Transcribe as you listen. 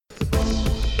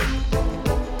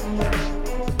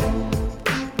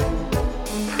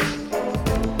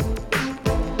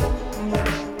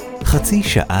חצי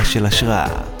שעה של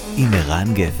השראה עם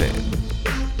ערן גפן.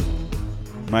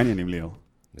 מה העניינים ליאור?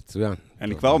 מצוין.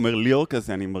 אני כבר אומר ליאור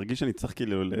כזה, אני מרגיש שאני צריך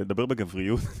כאילו לדבר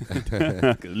בגבריות.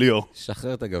 ליאור.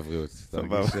 שחרר את הגבריות.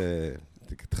 סבבה.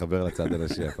 תרגיש שתתחבר לצד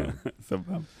הנשי הפעם.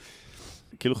 סבבה.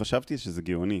 כאילו חשבתי שזה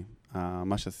גאוני,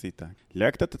 מה שעשית.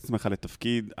 ליהקת את עצמך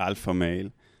לתפקיד אלפא מייל,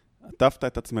 עטפת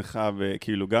את עצמך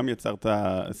וכאילו גם יצרת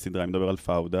סדרה, אני מדבר על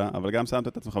פאודה, אבל גם שמת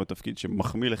את עצמך בתפקיד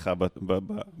שמחמיא לך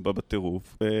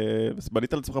בטירוף,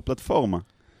 ובנית על עצמך פלטפורמה.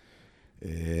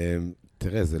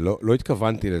 תראה, לא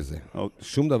התכוונתי לזה.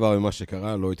 שום דבר ממה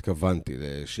שקרה לא התכוונתי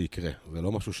שיקרה. זה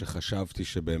לא משהו שחשבתי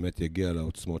שבאמת יגיע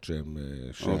לעוצמות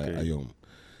שהיום.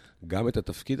 גם את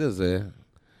התפקיד הזה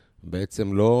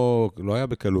בעצם לא היה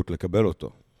בקלות לקבל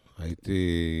אותו.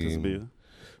 תסביר.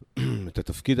 את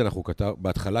התפקיד אנחנו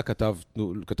בהתחלה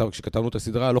כשכתבנו את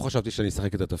הסדרה, לא חשבתי שאני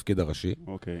אשחק את התפקיד הראשי.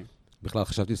 אוקיי. בכלל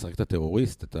חשבתי לשחק את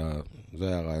הטרוריסט, זה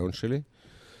היה הרעיון שלי.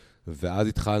 ואז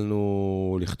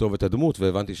התחלנו לכתוב את הדמות,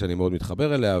 והבנתי שאני מאוד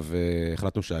מתחבר אליה,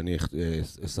 והחלטנו שאני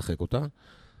אשחק אותה.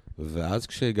 ואז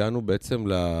כשהגענו בעצם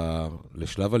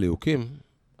לשלב הליהוקים,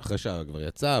 אחרי שכבר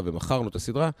יצא ומכרנו את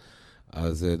הסדרה,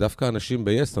 אז דווקא אנשים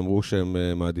ב-yes אמרו שהם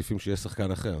מעדיפים שיהיה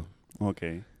שחקן אחר.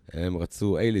 אוקיי. הם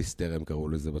רצו A-ליסטר, הם קראו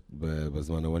לזה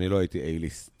בזמן, אבל אני לא הייתי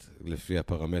A-ליסט לפי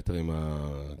הפרמטרים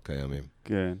הקיימים.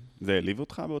 כן. זה העליב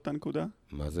אותך באותה נקודה?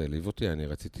 מה זה העליב אותי? אני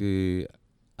רציתי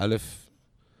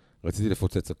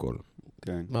לפוצץ הכל.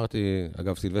 כן. אמרתי,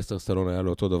 אגב, סילבסטר סטלון היה לו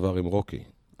אותו דבר עם רוקי.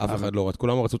 אף אחד לא רצה,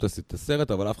 כולם רצו את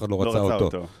הסרט, אבל אף אחד לא רצה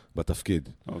אותו בתפקיד.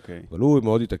 אוקיי. אבל הוא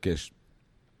מאוד התעקש.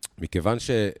 מכיוון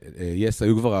ש-yes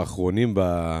היו כבר האחרונים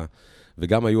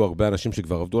וגם היו הרבה אנשים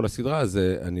שכבר עבדו על הסדרה, אז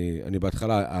אני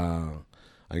בהתחלה,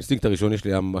 האינסטינקט הראשוני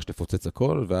שלי היה ממש לפוצץ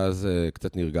הכל, ואז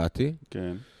קצת נרגעתי.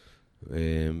 כן.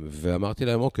 ואמרתי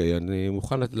להם, אוקיי, אני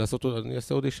מוכן לעשות, אני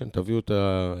אעשה אודישן, תביאו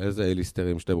איזה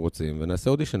A-ליסטרים שאתם רוצים, ונעשה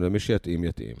אודישן, ומי שיתאים,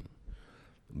 יתאים.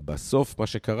 בסוף, מה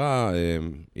שקרה,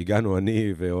 הגענו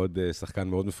אני ועוד שחקן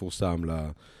מאוד מפורסם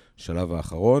לשלב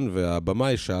האחרון,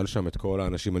 והבמאי שאל שם את כל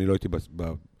האנשים, אני לא הייתי,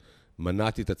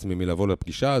 מנעתי את עצמי מלבוא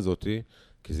לפגישה הזאת,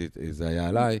 כי זה היה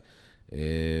עליי,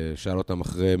 שאל אותם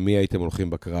אחרי מי הייתם הולכים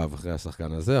בקרב, אחרי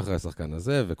השחקן הזה, אחרי השחקן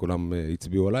הזה, וכולם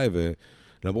הצביעו עליי,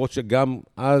 ולמרות שגם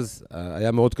אז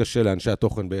היה מאוד קשה לאנשי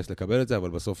התוכן ב-yes לקבל את זה, אבל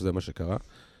בסוף זה מה שקרה.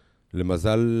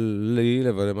 למזל לי,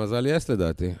 ולמזל yes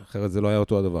לדעתי, אחרת זה לא היה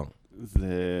אותו הדבר.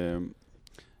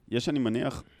 יש, אני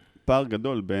מניח, פער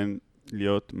גדול בין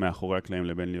להיות מאחורי הקלעים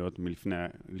לבין להיות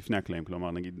לפני הקלעים.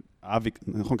 כלומר, נגיד, אבי,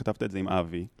 נכון, כתבת את זה עם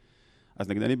אבי, אז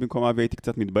נגיד אני במקום אבי הייתי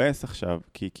קצת מתבאס עכשיו,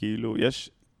 כי כאילו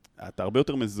אתה הרבה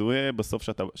יותר מזוהה בסוף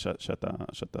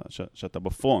שאתה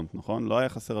בפרונט, נכון? לא היה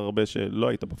חסר הרבה שלא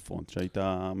היית בפרונט, שהיית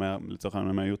לצורך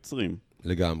העניין מהיוצרים.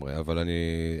 לגמרי, אבל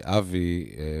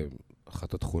אבי,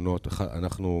 אחת התכונות,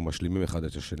 אנחנו משלימים אחד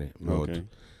את השני, מאוד.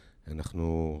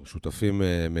 אנחנו שותפים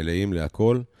מלאים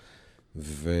להכל,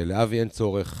 ולאבי אין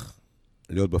צורך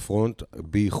להיות בפרונט,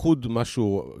 בייחוד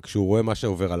כשהוא רואה מה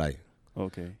שעובר עליי.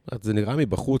 אוקיי. זה נראה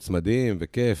מבחוץ מדהים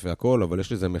וכיף והכל, אבל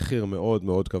יש לזה מחיר מאוד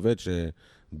מאוד כבד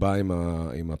שבא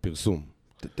עם הפרסום.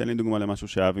 תן לי דוגמה למשהו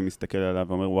שאבי מסתכל עליו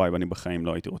ואומר, וואי, אני בחיים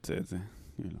לא הייתי רוצה את זה.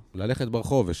 ללכת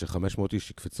ברחוב וש500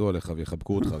 איש יקפצו עליך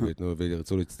ויחבקו אותך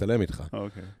וירצו להצטלם איתך.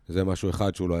 אוקיי. זה משהו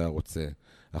אחד שהוא לא היה רוצה.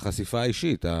 החשיפה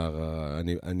האישית,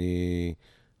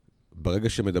 ברגע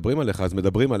שמדברים עליך, אז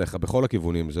מדברים עליך בכל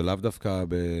הכיוונים, זה לאו דווקא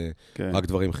רק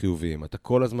דברים חיוביים. אתה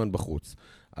כל הזמן בחוץ.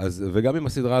 וגם אם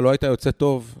הסדרה לא הייתה יוצאת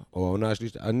טוב, או העונה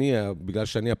השלישית, בגלל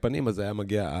שאני הפנים, אז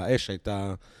האש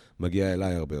הייתה מגיעה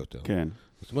אליי הרבה יותר. כן.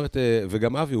 זאת אומרת,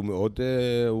 וגם אבי הוא מאוד,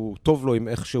 הוא טוב לו עם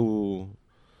איך שהוא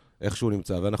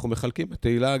נמצא, ואנחנו מחלקים את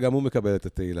התהילה, גם הוא מקבל את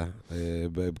התהילה,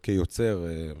 כיוצר.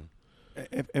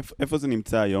 איפה זה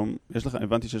נמצא היום?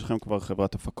 הבנתי שיש לכם כבר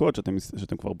חברת הפקות,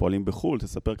 שאתם כבר פועלים בחול,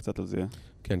 תספר קצת על זה.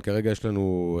 כן, כרגע יש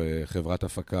לנו חברת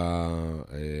הפקה,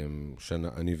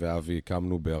 שאני ואבי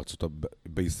הקמנו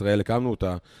בישראל הקמנו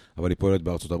אותה, אבל היא פועלת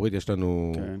בארצות הברית, יש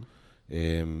לנו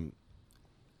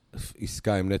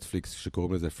עסקה עם נטפליקס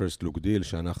שקוראים לזה First Look Deal,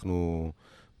 שאנחנו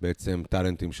בעצם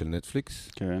טלנטים של נטפליקס.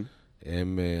 כן.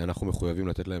 אנחנו מחויבים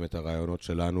לתת להם את הרעיונות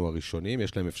שלנו הראשונים,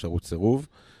 יש להם אפשרות סירוב,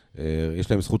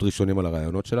 יש להם זכות ראשונים על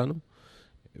הרעיונות שלנו,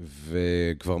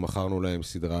 וכבר מכרנו להם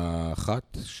סדרה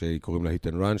אחת, שהיא קוראים לה Hit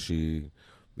and Run, שהיא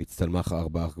הצטלמה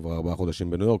כבר 4 חודשים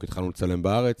בניו יורק, התחלנו לצלם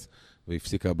בארץ,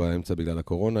 והפסיקה באמצע בגלל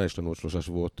הקורונה, יש לנו עוד 3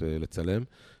 שבועות לצלם.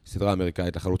 סדרה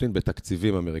אמריקאית לחלוטין,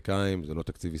 בתקציבים אמריקאים, זה לא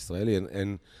תקציב ישראלי,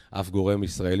 אין אף גורם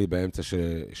ישראלי באמצע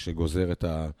שגוזר את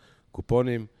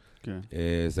הקופונים,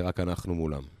 זה רק אנחנו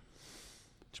מולם.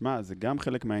 תשמע, זה גם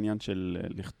חלק מהעניין של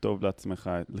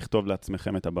לכתוב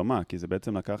לעצמכם את הבמה, כי זה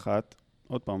בעצם לקחת,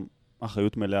 עוד פעם,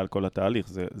 אחריות מלאה על כל התהליך.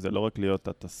 זה לא רק להיות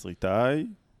התסריטאי,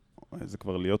 זה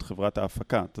כבר להיות חברת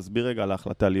ההפקה. תסביר רגע על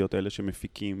ההחלטה להיות אלה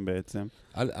שמפיקים בעצם.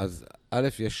 אז א',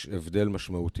 יש הבדל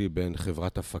משמעותי בין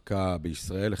חברת הפקה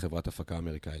בישראל לחברת הפקה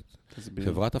אמריקאית. תסביר.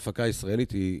 חברת הפקה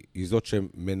ישראלית היא זאת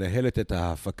שמנהלת את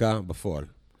ההפקה בפועל.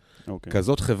 אוקיי.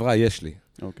 כזאת חברה יש לי.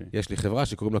 אוקיי. יש לי חברה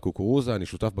שקוראים לה קוקורוזה, אני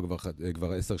שותף בה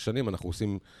כבר 10 שנים, אנחנו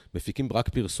מפיקים רק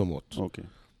פרסומות. אוקיי.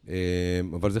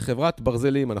 אבל זה חברת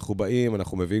ברזלים, אנחנו באים,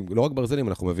 אנחנו מביאים, לא רק ברזלים,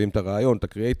 אנחנו מביאים את הרעיון, את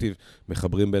הקריאיטיב,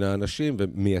 מחברים בין האנשים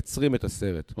ומייצרים את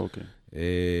הסרט. אוקיי.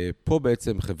 פה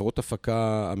בעצם חברות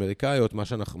הפקה אמריקאיות,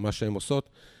 מה שהן עושות,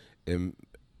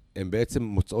 הן בעצם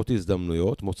מוצאות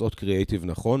הזדמנויות, מוצאות קריאיטיב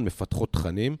נכון, מפתחות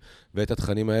תכנים, ואת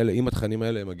התכנים האלה, עם התכנים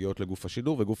האלה, הן מגיעות לגוף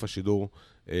השידור, וגוף השידור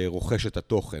רוכש את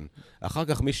התוכן. אחר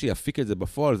כך מי שיפיק את זה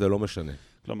בפועל, זה לא משנה.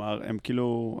 כלומר, הם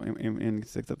כאילו, אם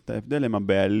נעשה קצת את ההבדל, הם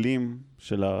הבעלים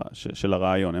של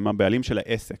הרעיון, הם הבעלים של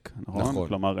העסק, נכון? נכון.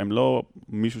 כלומר, הם לא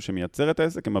מישהו שמייצר את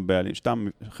העסק, הם הבעלים. שתם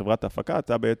חברת ההפקה,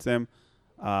 אתה בעצם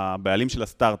הבעלים של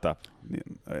הסטארט-אפ,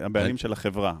 הבעלים של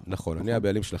החברה. נכון, אני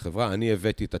הבעלים של החברה, אני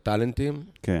הבאתי את הטלנטים,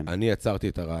 כן. אני יצרתי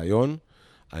את הרעיון,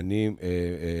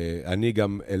 אני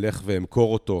גם אלך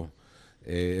ואמכור אותו,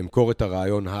 אמכור את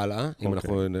הרעיון הלאה, אם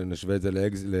אנחנו נשווה את זה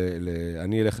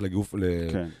אני אלך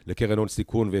לקרן הון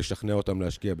סיכון וישכנע אותם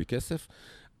להשקיע בי כסף,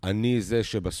 אני זה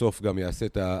שבסוף גם יעשה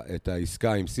את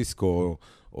העסקה עם סיסקו,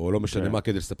 או לא משנה מה,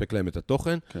 כדי לספק להם את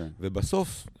התוכן,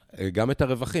 ובסוף גם את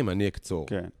הרווחים אני אקצור.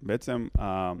 כן, בעצם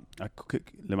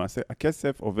למעשה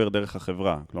הכסף עובר דרך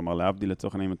החברה, כלומר להבדיל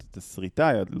לצורך העניין אם אתה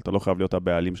תסריטאי, אתה לא חייב להיות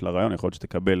הבעלים של הרעיון, יכול להיות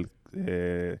שתקבל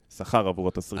שכר עבור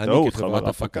התסריטאות. אני כחברת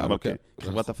הפקה.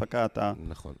 כחברת הפקה אתה...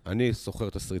 נכון. אני סוחר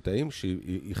תסריטאים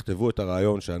שיכתבו את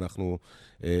הרעיון שאנחנו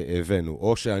הבאנו,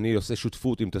 או שאני עושה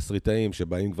שותפות עם תסריטאים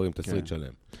שבאים כבר עם תסריט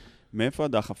שלם. מאיפה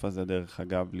הדחף הזה דרך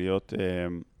אגב להיות...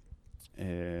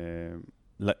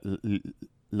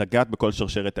 לגעת בכל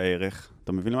שרשרת הערך.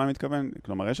 אתה מבין למה אני מתכוון?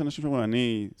 כלומר, יש אנשים שאומרים,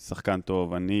 אני שחקן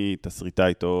טוב, אני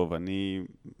תסריטאי טוב, אני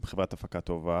חברת הפקה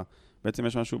טובה. בעצם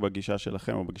יש משהו בגישה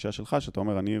שלכם או בגישה שלך, שאתה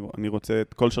אומר, אני רוצה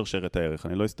את כל שרשרת הערך.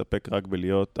 אני לא אסתפק רק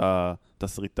בלהיות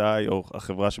התסריטאי או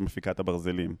החברה שמפיקה את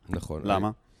הברזלים. נכון.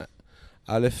 למה?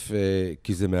 א',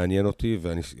 כי זה מעניין אותי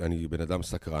ואני בן אדם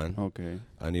סקרן. אוקיי.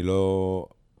 אני לא...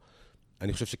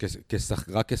 אני חושב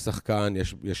שרק כשחקן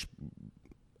יש...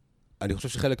 אני חושב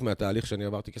שחלק מהתהליך שאני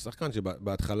עברתי כשחקן,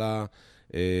 שבהתחלה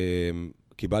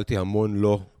קיבלתי המון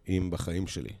לא-ים בחיים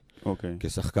שלי,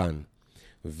 כשחקן.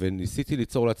 וניסיתי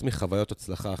ליצור לעצמי חוויות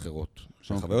הצלחה אחרות.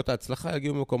 שחוויות ההצלחה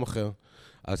יגיעו ממקום אחר.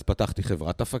 אז פתחתי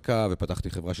חברת הפקה, ופתחתי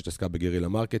חברה שתעסקה בגרילה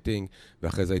מרקטינג,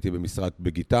 ואחרי זה הייתי במשרד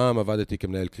בגיטם, עבדתי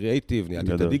כמנהל קריאייטיב,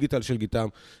 ניהלתי את הדיגיטל של גיטם,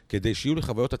 כדי שיהיו לי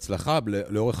חוויות הצלחה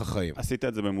לאורך החיים. עשית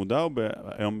את זה במודע, או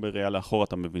היום בראייה לאחור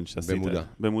אתה מבין שעשית את זה? במודע.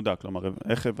 במודע, כלומר,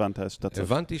 איך הבנת שאתה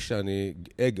צריך? הבנתי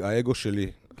האגו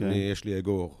שלי, יש לי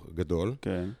אגו גדול,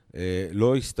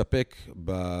 לא הסתפק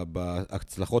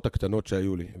בהצלחות הקטנות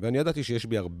שהיו לי. ואני ידעתי שיש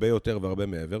בי הרבה יותר והרבה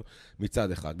מעבר,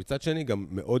 מצד אחד. מצד שני, גם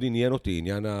מאוד עניין אותי,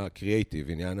 עניין הקריאייטיב,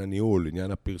 עניין הניהול,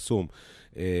 עניין הפרסום.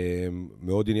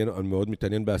 מאוד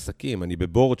מתעניין בעסקים. אני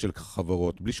בבורד של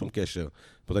חברות, בלי שום קשר.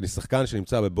 אני שחקן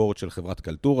שנמצא בבורד של חברת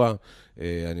קלטורה,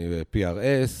 אני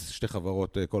ב-PRS, 2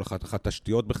 חברות, כל אחת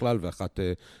תשתיות בכלל, ואחת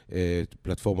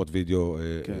פלטפורמות וידאו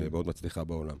מאוד מצליחה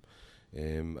בעולם.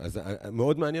 אז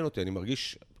מאוד מעניין אותי, אני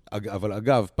מרגיש, אבל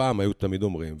אגב, פעם היו תמיד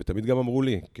אומרים, ותמיד גם אמרו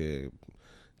לי,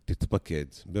 תתמקד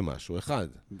במשהו אחד.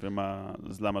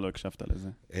 אז למה לא הקשבת לזה?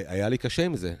 היה לי קשה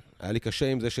עם זה. היה לי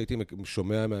קשה עם זה שהייתי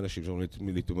שומע מאנשים שאומרים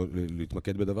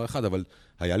להתמקד בדבר אחד, אבל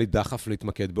היה לי דחף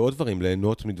להתמקד בעוד דברים,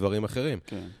 ליהנות מדברים אחרים.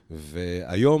 כן.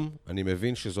 והיום אני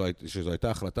מבין שזו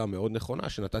הייתה החלטה מאוד נכונה,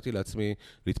 שנתתי לעצמי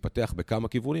להתפתח בכמה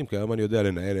כיוונים, כי היום אני יודע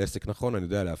לנהל עסק נכון, אני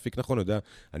יודע להפיק נכון,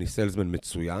 אני סיילסמן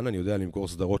מצוין, אני יודע למכור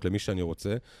סדרות למי שאני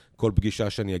רוצה, כל פגישה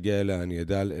שאני אגיע אליה, אני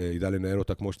ידע לנהל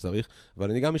אותה כמו שצריך,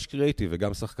 אבל אני גם איש קריאייטיב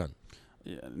וגם שחקן.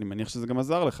 אני מניח שזה גם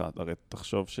עזר לך, הרי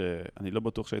תחשוב שאני לא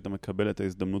בטוח שהיית מקבל את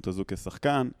ההזדמנות הזו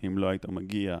כשחקן, אם לא היית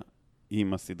מגיע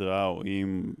עם הסדרה או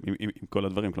עם כל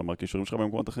הדברים, כלומר, קישורים שלך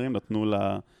במקומות אחרים נתנו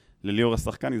לליאור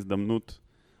השחקן הזדמנות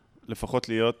לפחות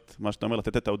להיות, מה שאתה אומר,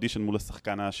 לתת את האודישן מול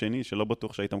השחקן השני, שלא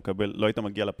בטוח שהיית מקבל, לא היית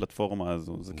מגיע לפלטפורמה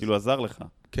הזו, זה כאילו עזר לך.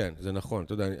 כן, זה נכון,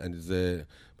 אתה יודע,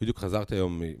 בדיוק חזרתי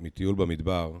היום מטיול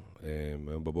במדבר,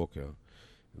 היום בבוקר,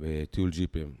 בטיול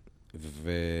ג'יפים,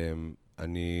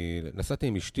 אני נסעתי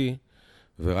עם אשתי,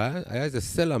 והיה איזה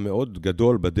סלע מאוד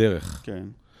גדול בדרך. כן.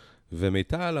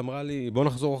 ומיטל אמרה לי, בוא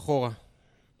נחזור אחורה.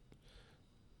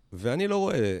 ואני לא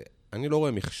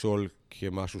רואה מכשול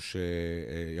כמשהו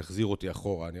שיחזיר אותי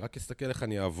אחורה. אני רק אסתכל איך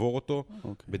אני אעבור אותו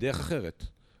בדרך אחרת.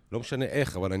 לא משנה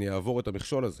איך, אבל אני אעבור את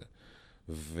המכשול הזה.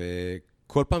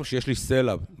 וכל פעם שיש לי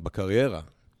סלע בקריירה,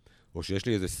 או שיש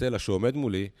לי איזה סלע שעומד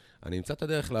מולי, אני אמצא את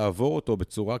הדרך לעבור אותו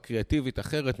בצורה קריאטיבית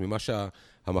אחרת ממה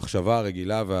שהמחשבה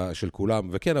הרגילה של כולם,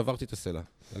 וכן, עברתי את הסלע.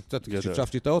 קצת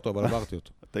שפשפתי את האוטו, אבל עברתי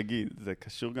אותו. תגיד, זה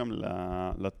קשור גם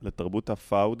לתרבות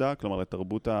הפאודה, כלומר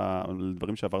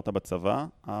לדברים שעברת בצבא,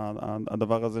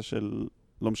 הדבר הזה של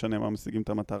לא משנה מה משיגים את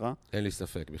המטרה? אין לי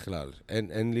ספק בכלל.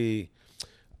 אין לי...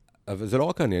 אבל זה לא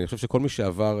רק אני חושב שכל מי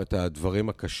שעבר את הדברים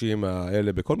הקשים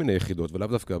האלה בכל מיני יחידות, ולאו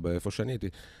דווקא באיפה שאני הייתי,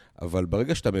 אבל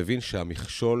ברגע שאתה מבין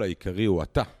שהמכשול העיקרי הוא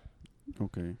אתה,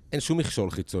 אוקיי. אין שום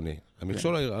מכשול חיצוני.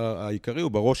 המכשול העיקרי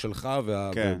הוא בראש שלך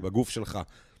ובגוף שלך.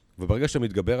 וברגע שאתה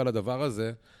מתגבר על הדבר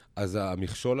הזה, אז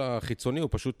המכשול החיצוני הוא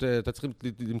פשוט, אתה צריך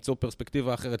למצוא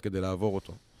פרספקטיבה אחרת כדי לעבור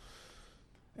אותו.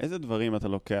 איזה דברים אתה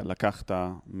לקחת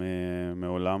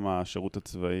מעולם השירות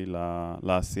הצבאי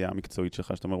לעשייה המקצועית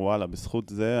שלך, שאתה אומר, וואלה, בזכות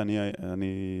זה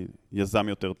אני יזם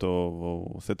יותר טוב,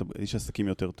 או עושה איש עסקים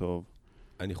יותר טוב?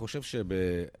 אני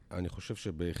חושב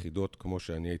שביחידות כמו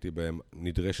שאני הייתי בהן,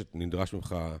 נדרש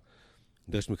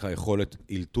ממך יכולת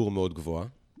אילתור מאוד גבוהה.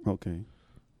 אוקיי.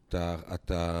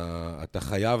 אתה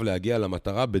חייב להגיע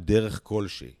למטרה בדרך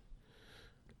כלשהי.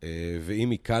 ואם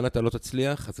מכאן אתה לא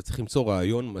תצליח, אז אתה צריך למצוא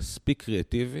רעיון מספיק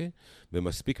קריאטיבי,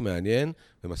 ומספיק מעניין,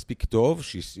 ומספיק טוב,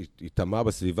 שיתאמה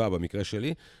בסביבה, במקרה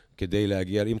שלי, כדי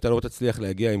להגיע, אם אתה לא תצליח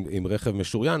להגיע עם רכב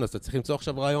משוריין, אז אתה צריך למצוא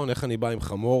עכשיו רעיון, איך אני בא עם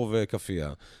חמור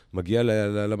וכפייה, מגיע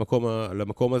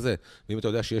למקום הזה. ואם אתה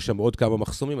יודע שיש שם עוד כמה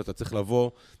מחסומים, אתה צריך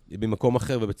לבוא במקום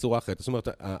אחר ובצורה אחרת. זאת אומרת,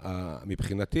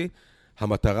 מבחינתי,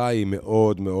 המטרה היא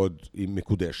מאוד מאוד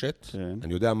מקודשת, כן.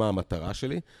 אני יודע מה המטרה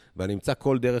שלי, ואני אמצא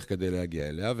כל דרך כדי להגיע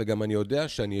אליה, וגם אני יודע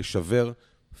שאני אשבר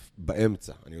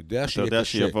באמצע. אני יודע שיהיה קשה. אתה יודע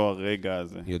שיבוא הרגע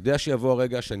הזה. אני יודע שיבוא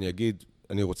הרגע שאני אגיד,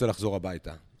 אני רוצה לחזור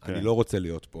הביתה. כן. אני לא רוצה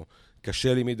להיות פה.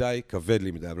 קשה לי מדי, כבד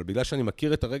לי מדי, אבל בגלל שאני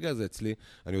מכיר את הרגע הזה אצלי,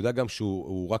 אני יודע גם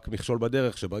שהוא רק מכשול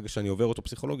בדרך, שברגע שאני עובר אותו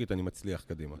פסיכולוגית, אני מצליח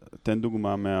קדימה. תן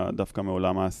דוגמה דווקא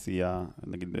מעולם העשייה,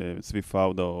 נגיד סביב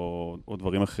פאודה או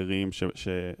דברים אחרים,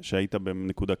 שהיית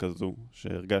בנקודה כזו,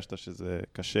 שהרגשת שזה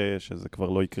קשה, שזה כבר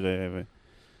לא יקרה.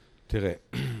 תראה,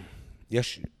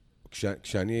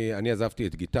 כשאני עזבתי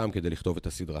את גיטם כדי לכתוב את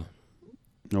הסדרה.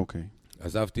 אוקיי.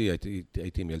 עזבתי,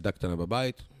 הייתי עם ילדה קטנה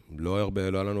בבית, לא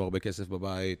היה לנו הרבה כסף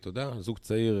בבית, אתה יודע, זוג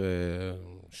צעיר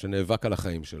שנאבק על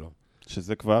החיים שלו.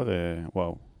 שזה כבר,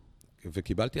 וואו.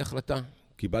 וקיבלתי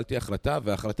החלטה,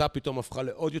 וההחלטה פתאום הפכה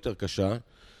לעוד יותר קשה,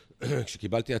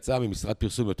 כשקיבלתי הצעה ממשרד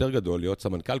פרסום יותר גדול, להיות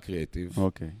סמנכ"ל קריאטיב,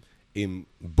 עם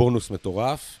בונוס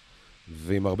מטורף,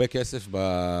 ועם הרבה כסף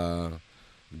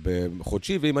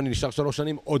בחודשי, ואם אני נשאר 3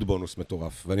 שנים, עוד בונוס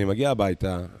מטורף. ואני מגיע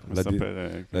הביתה,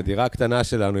 לדירה הקטנה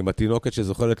שלנו, עם התינוקת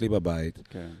שזוכרת לי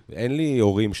בבית. אין לי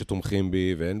הורים שתומכים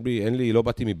בי, לא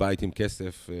באתי מבית עם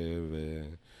כסף.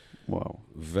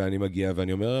 ואני מגיע,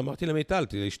 ואני אמרתי למיטל,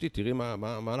 אשתי, תראי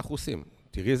מה אנחנו עושים.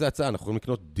 תראי איזה הצעה, אנחנו יכולים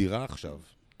לקנות דירה עכשיו.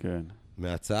 כן.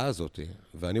 מההצעה הזאת,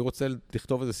 ואני רוצה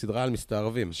לכתוב איזו סדרה על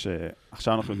מסתערבים.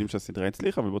 שעכשיו אנחנו יודעים שהסדרה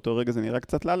הצליחה, אבל באותו רגע זה נראה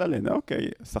קצת לללנד, אוקיי,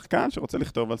 שחקן שרוצה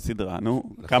לכתוב על סדרה, נו,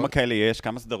 כמה כאלה יש,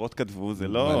 כמה סדרות כתבו, זה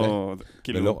לא...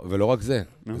 ולא רק זה,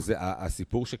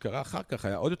 הסיפור שקרה אחר כך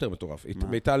היה עוד יותר מטורף.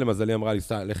 מיטל למזלי אמרה לי,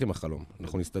 לך עם החלום,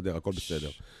 אנחנו נסתדר, הכל בסדר.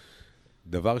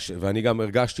 ואני גם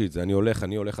הרגשתי את זה,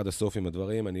 אני הולך עד הסוף עם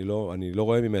הדברים, אני לא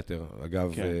רואה ממטר.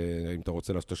 אגב, אם אתה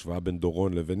רוצה לעשות השוואה בין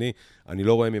דורון לביני, אני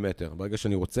לא רואה ממטר. ברגע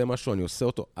שאני רוצה משהו, אני עושה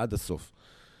אותו עד הסוף.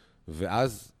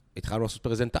 ואז התחלנו לעשות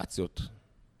פרזנטציות.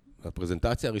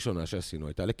 הפרזנטציה הראשונה שעשינו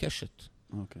הייתה לקשת.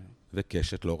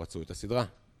 וקשת לא רצו את הסדרה.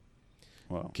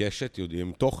 קשת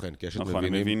יודעים תוכן, קשת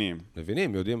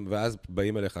מבינים, יודעים, ואז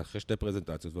באים אליך אחרי 2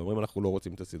 פרזנטציות ואומרים, אנחנו לא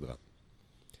רוצים את הסדרה.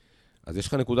 אז יש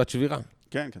לך נקודת שבירה.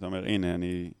 כן, כי אתה אומר, הנה,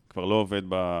 אני כבר לא עובד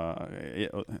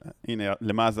הנה,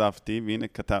 למה עזבתי,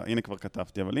 והנה כבר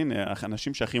כתבתי, אבל הנה,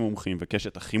 אנשים שהכי מומחים,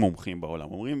 וקשת הכי מומחים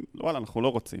בעולם, אומרים, וואלה, אנחנו לא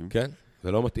רוצים. כן,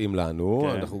 זה לא מתאים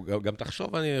לנו, אנחנו גם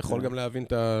תחשוב, אני יכול גם להבין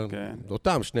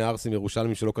אותם, 2 ערסים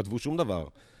ירושלמים שלא כתבו שום דבר.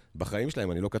 בחיים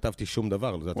שלהם אני לא כתבתי שום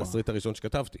דבר, זה התסריט הראשון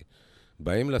שכתבתי.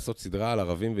 באים לעשות סדרה על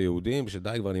ערבים ויהודים,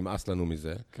 שדי כבר נמאס לנו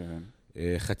מזה. כן.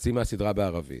 חצי מהסדרה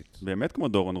בערבית. באמת כמו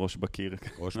דורון, ראש בקיר.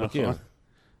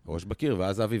 ראש בקיר,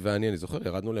 ואז אבי ואני, אני זוכר,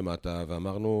 ירדנו למטה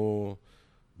ואמרנו,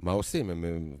 מה עושים?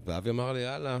 ואבי אמר לי,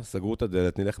 יאללה, סגרו את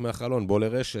הדלת, נלך מהחלון, בוא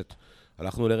לרשת.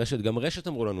 הלכנו לרשת, גם רשת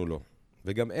אמרו לנו לא,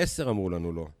 וגם 10 אמרו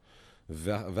לנו לא.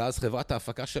 ואז חברת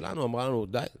ההפקה שלנו אמרה לנו,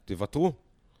 די, תוותרו.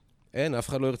 אין, אף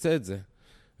אחד לא ירצה את זה.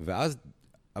 ואז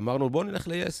אמרנו, בוא נלך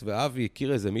ל-yes, ואבי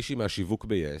הכיר איזה מישהי מהשיווק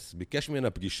ב-yes, ביקש ממנה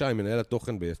פגישה עם מנהל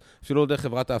התוכן ב-yes, אפילו לא דרך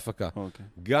חברת ההפקה.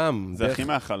 גם זה הכי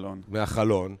מהחלון.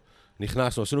 מהחלון,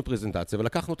 נכנסנו, עשינו פרזנטציה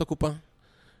ולקחנו את הקופה.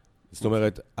 זאת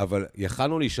אומרת, אבל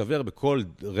יכלנו להישבר בכל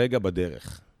רגע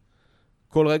בדרך.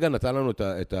 כל רגע נתן לנו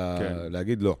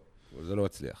להגיד לא, זה לא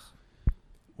הצליח.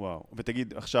 וואו.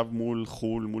 ותגיד, עכשיו מול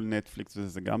חול, מול נטפליקס,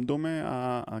 וזה גם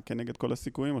דומה כנגד כל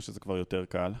הסיכויים, או שזה כבר יותר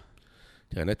קל?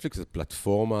 תראה, נטפליקס זה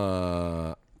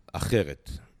פלטפורמה אחרת,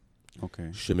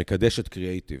 שמקדשת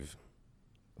קריאייטיב.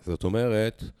 זאת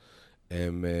אומרת,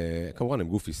 כמובן, הם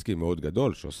גוף עסקי מאוד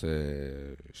גדול,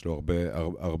 יש לו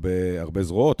הרבה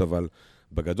זרועות, אבל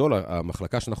בגדול,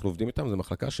 המחלקה שאנחנו עובדים איתם, זה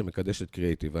מחלקה שמקדשת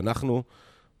קריאייטיב. אנחנו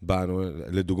באנו,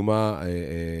 לדוגמה,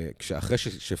 אחרי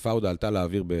שפאודה עלתה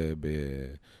להעביר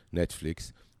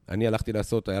בנטפליקס, אני הלכתי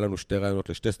לעשות, היה לנו 2 רעיונות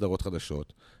לשתי סדרות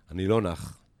חדשות. אני לא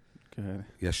נח.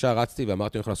 ישר רצתי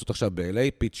ואמרתי, אני יכול לעשות עכשיו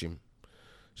ב-LA פיצ'ים.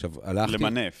 עכשיו, הלכתי...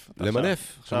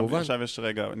 למנף, כמובן. עכשיו יש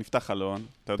רגע, נפתח חלון,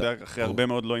 אתה יודע, אחרי הרבה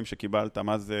מאוד לואים שקיבלת,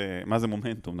 מה זה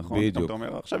מומנטום, נכון? בדיוק. אתה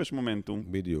אומר, עכשיו יש מומנטום.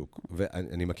 בדיוק.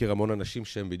 ואני מכיר המון אנשים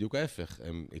שהם בדיוק ההפך,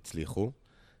 הם הצליחו,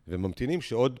 וממתינים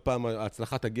שעוד פעם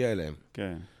ההצלחה תגיע אליהם.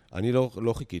 כן. אני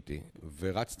לא חיכיתי,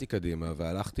 ורצתי קדימה,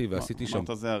 והלכתי ועשיתי שם...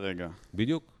 אמרת זה הרגע.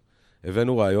 בדיוק.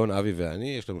 הבאנו רעיון, אבי ואני,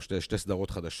 יש לנו 2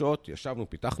 סדרות חדשות, ישבנו,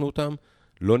 פיתחנו אותם,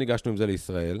 לא ניגשנו עם זה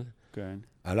לישראל. כן.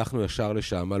 הלכנו ישר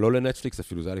לשם, לא לנטפליקס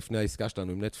אפילו, זה היה לפני העסקה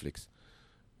שלנו עם נטפליקס.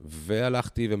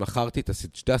 והלכתי ומכרתי את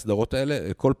 2 הסדרות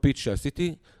האלה, כל פיץ'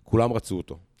 שעשיתי, כולם רצו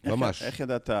אותו. ממש. איך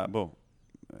ידעת, בוא,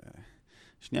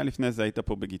 שנייה לפני זה היית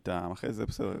פה בגיטה, אחרי זה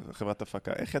בסדר, חברת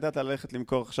הפקה. איך ידעת ללכת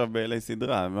למכור עכשיו ב-LA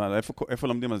סדרה? איפה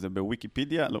לומדים על זה?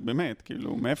 בוויקיפדיה? לא, באמת,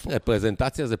 כאילו, מאיפה?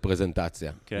 פרזנטציה זה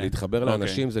פרזנטציה. להתחבר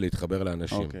לאנשים זה להתחבר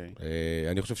לאנשים.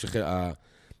 אני חושב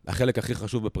החלק הכי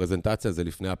חשוב בפרזנטציה זה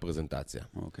לפני הפרזנטציה.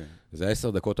 זה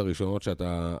 10 דקות הראשונות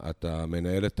שאתה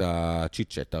מנהל את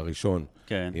הצ'יט-צ'ט הראשון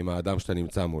עם האדם שאתה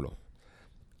נמצא מולו.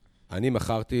 אני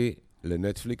מכרתי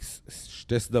לנטפליקס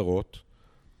 2 סדרות,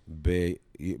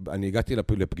 אני הגעתי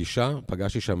לפגישה,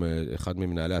 פגשתי שם אחד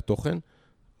ממנהלי התוכן,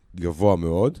 גבוה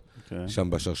מאוד, שם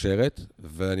בשרשרת,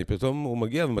 ואני פתאום, הוא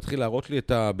מגיע ומתחיל להראות לי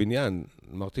את הבניין.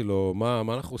 אמרתי לו, מה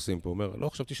אנחנו עושים פה? הוא אומר, לא,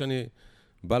 חשבתי שאני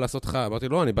בא לעשות לך. אמרתי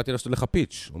לו, לא, אני באתי לעשות לך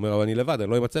פיץ'. הוא אומר, אבל אני לבד,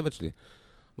 אני לא עם הצוות שלי.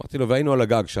 אמרתי לו, והיינו על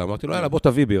הגג שם. אמרתי לו, יאללה, בוא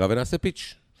תביא בירה ונעשה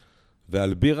פיץ'.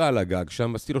 ועל בירה על הגג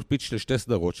שם, עשיתי לו פיץ' ל2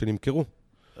 סדרות שנמכרו.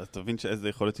 אז תבין שאיזה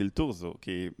יכולת אלתור זו,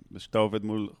 כי כשאתה עובד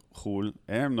מול חול,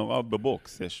 הם נורא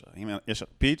בבוקס. יש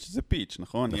פיץ' זה פיץ',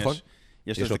 נכון? נכון.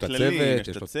 יש לזה כללים, יש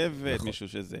את הצוות, מישהו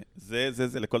שזה.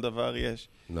 זה, לכל דבר יש.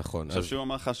 נכון. עכשיו שהוא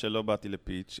אמר לך שלא באתי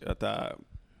לפיץ', אתה,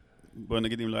 בוא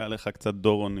נגיד אם לא היה לך קצת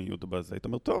דורוניות בזה, היית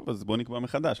אומר, טוב, אז בוא נקבע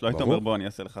מחדש. לא היית אומר, בוא, אני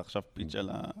אעשה לך עכשיו פיץ' על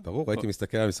ה... ברור, הייתי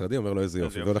מסתכל על המשרדים, אומר לו איזה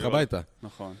יופי, והולך הביתה.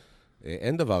 נכון.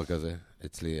 אין דבר כזה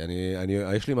אצלי.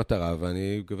 יש לי מטרה,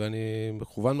 ואני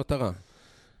מכוון מטרה.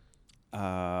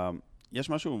 יש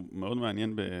משהו מאוד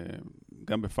מעניין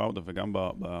גם בפאודה וגם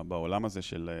בעולם הזה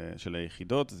של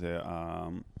היחידות,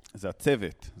 זה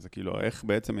הצוות. זה כאילו איך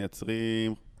בעצם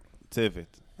מייצרים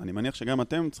צוות. אני מניח שגם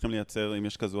אתם צריכים לייצר, אם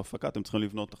יש כזו הפקה, אתם צריכים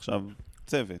לבנות עכשיו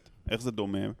צוות. איך זה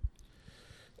דומה?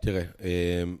 תראה,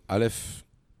 א',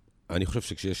 אני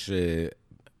חושב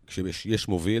שכשיש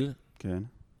מוביל, כן.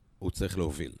 הוא צריך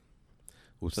להוביל.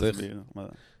 תסביר.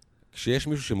 כשיש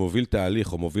מישהו שמוביל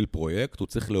תהליך או מוביל פרויקט, הוא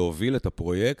צריך להוביל את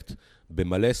הפרויקט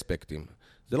במלא אספקטים.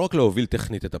 זה לא רק להוביל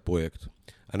טכנית את הפרויקט.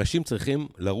 אנשים צריכים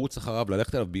לרוץ אחריו,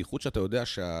 ללכת אליו, בייחוד שאתה יודע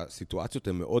שהסיטואציות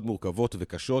הן מאוד מורכבות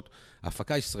וקשות.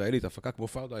 ההפקה הישראלית, ההפקה כמו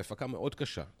פאודה, ההפקה מאוד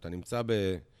קשה. אתה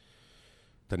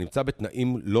נמצא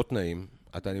בתנאים לא תנאים.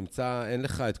 אין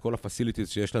לך את כל הפסיליטיז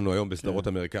שיש לנו היום בסדרות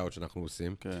אמריקאיות שאנחנו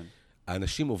עושים. כן.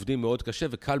 האנשים עובדים מאוד קשה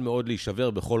וקל מאוד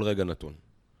להישבר בכל רגע נתון.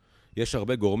 יש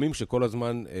הרבה גורמים שכל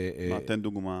הזמן... תן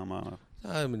דוגמה, מה...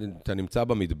 אתה נמצא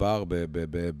במדבר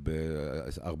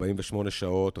ב-48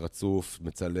 שעות, רצוף,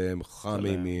 מצלם,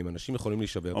 חמים, אנשים יכולים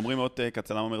להישבר. אומרים עוד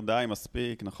הצלם אומר די,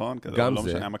 מספיק, נכון? גם זה. לא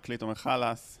משנה, המקליט אומר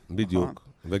חלס. בדיוק,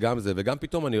 וגם זה. וגם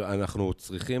פתאום אנחנו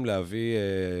צריכים להביא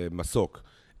מסוק.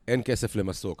 אין כסף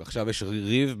למסוק. עכשיו יש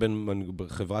ריב בין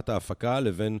חברת ההפקה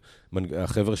לבין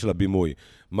החבר'ה של הבימוי.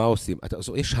 מה עושים?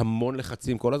 יש המון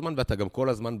לחצים כל הזמן, ואתה גם כל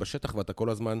הזמן בשטח, ואתה כל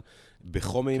הזמן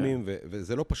בחום אימים,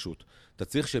 וזה לא פשוט. אתה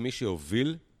צריך שמי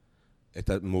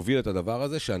מוביל את הדבר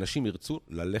הזה, שאנשים ירצו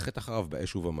ללכת אחריו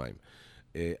באש ובמים.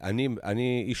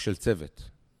 אני איש של צוות.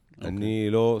 אני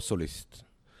לא סוליסט.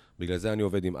 בגלל זה אני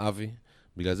עובד עם אבי.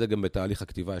 בגלל זה גם בתהליך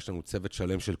הכתיבה יש לנו צוות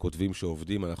שלם של כותבים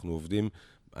שעובדים.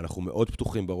 אנחנו מאוד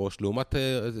פתוחים בראש, לעומת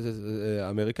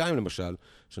האמריקאים למשל,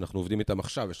 שאנחנו עובדים איתם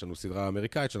עכשיו, יש לנו סדרה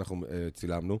אמריקאית שאנחנו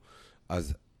צילמנו,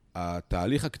 אז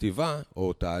התהליך הכתיבה,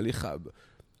 או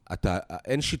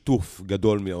אין שיתוף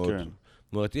גדול מאוד. כן.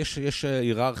 זאת אומרת, יש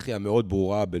היררכיה מאוד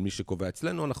ברורה בין מי שקובע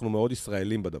אצלנו, אנחנו מאוד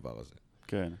ישראלים בדבר הזה.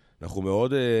 כן. אנחנו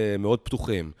מאוד, מאוד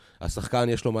פתוחים. השחקן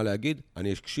יש לו מה להגיד,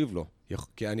 אני אקשיב לו.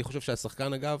 כי אני חושב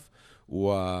שהשחקן, אגב,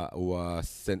 הוא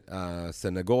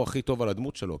הסנגור הכי טוב על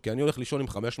הדמות שלו, כי אני הולך לישון עם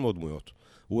 500 דמויות.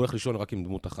 הוא הולך לישון רק עם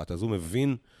דמות אחת, אז הוא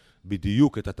מבין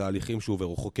בדיוק את התהליכים שהוא עובר,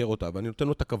 הוא חוקר אותה, ואני נותן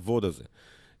לו את הכבוד הזה.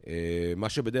 מה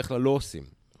שבדרך כלל לא עושים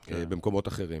במקומות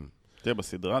אחרים. תראה,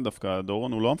 בסדרה דווקא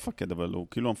דורון הוא לא המפקד, אבל הוא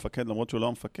כאילו המפקד למרות שהוא לא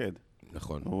המפקד.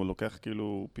 נכון. הוא לוקח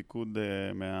כאילו פיקוד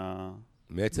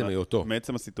מעצם היותו.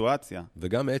 מעצם הסיטואציה.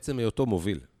 וגם מעצם היותו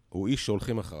מוביל. הוא איש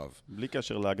שהולכים אחריו. בלי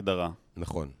קשר להגדרה.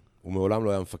 נכון. הוא מעולם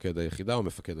לא היה מפקד היחידה או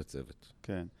מפקד הצוות.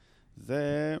 כן.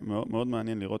 זה מאוד, מאוד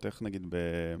מעניין לראות איך נגיד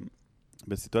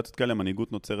בסיטואציות כאלה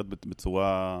המנהיגות נוצרת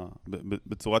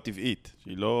בצורה טבעית,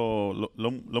 שהיא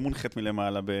לא מונחת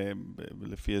מלמעלה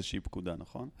לפי איזושהי פקודה,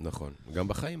 נכון? נכון. גם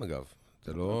בחיים אגב.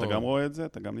 אתה גם רואה את זה?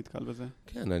 אתה גם נתקל בזה?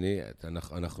 כן,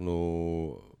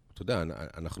 אתה יודע,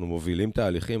 אנחנו מובילים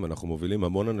תהליכים, אנחנו מובילים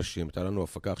המון אנשים. הייתה לנו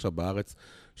הפקה עכשיו בארץ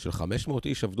של 500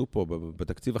 איש עבדו פה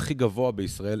בתקציב הכי גבוה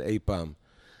בישראל אי פעם.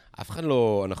 אף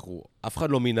אחד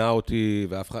לא מינה אותי,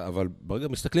 אבל ברגע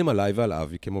מסתכלים עליי ועל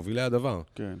אבי כמובילי הדבר.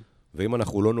 כן. ואם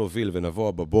אנחנו לא נוביל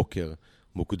ונבוא בבוקר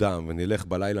מוקדם, ונלך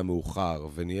בלילה מאוחר,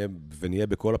 ונהיה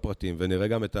בכל הפרטים, ונראה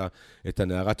גם את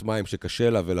הנערת מים שקשה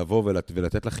לה, ולבוא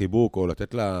ולתת לה חיבוק, או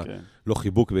לתת לה, לא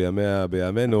חיבוק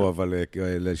בימינו, אבל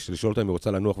לשאול אותה אם היא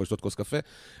רוצה לנוח ולשתות כוס קפה,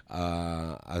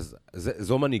 אז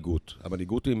זו מנהיגות.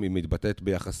 המנהיגות היא מתבטאת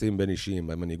ביחסים בין אישיים,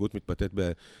 המנהיגות מתבטאת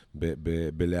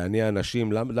בלהניע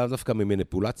אנשים, לאו דווקא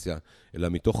ממניפולציה, אלא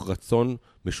מתוך רצון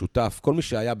משותף. כל מי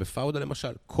שהיה בפאודה,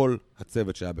 למשל, כל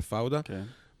הצוות שהיה בפאודה,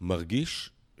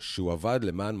 מרגיש שהוא עבד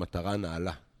למען מטרה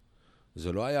נעלה.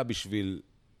 זה לא היה בשביל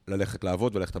ללכת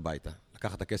לעבוד וללכת הביתה.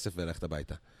 לקחת את הכסף וללכת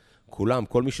הביתה. כולם,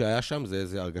 כל מי שהיה שם,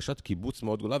 זה הרגשת קיבוץ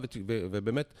מאוד גדולה,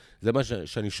 ובאמת, זה מה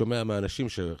שאני שומע מהאנשים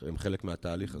שהם חלק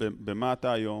מהתהליך הזה. במה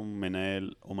אתה היום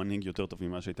מנהל או מנהיג יותר טוב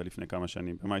ממה שהיית לפני כמה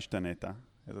שנים? במה השתנית?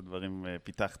 איזה דברים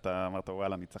פיתחת? אמרת,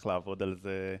 וואלה, אני צריך לעבוד על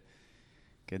זה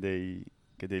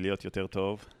כדי להיות יותר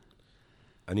טוב?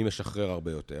 אני משחרר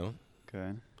הרבה יותר.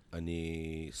 כן.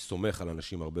 אני סומך על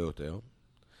אנשים הרבה יותר.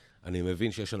 אני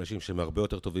מבין שיש אנשים שהם הרבה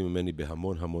יותר טובים ממני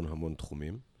בהמון המון המון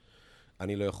תחומים.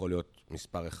 אני לא יכול להיות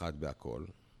מספר אחד בהכל.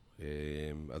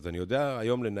 אז אני יודע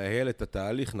היום לנהל את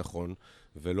התהליך נכון,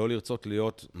 ולא לרצות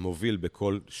להיות מוביל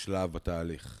בכל שלב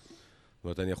בתהליך. זאת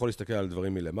אומרת, אני יכול להסתכל על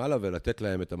דברים מלמעלה ולתת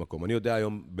להם את המקום. אני יודע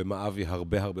היום במה אבי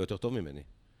הרבה הרבה יותר טוב ממני.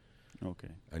 אוקיי.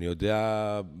 אני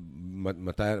יודע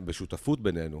מתי, בשותפות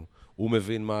בינינו, הוא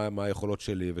מבין מה היכולות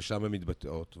שלי, ושם הן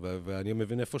מתבטאות, ואני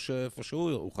מבין איפה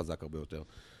שהוא חזק הרבה יותר.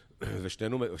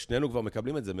 ושנינו כבר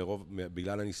מקבלים את זה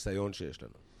בגלל הניסיון שיש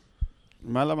לנו.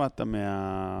 מה למדת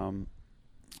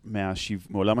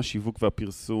מעולם השיווק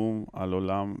והפרסום על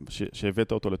עולם,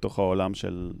 שהבאת אותו לתוך העולם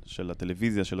של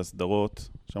הטלוויזיה, של הסדרות,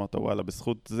 שאמרת, וואלה,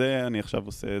 בזכות זה אני עכשיו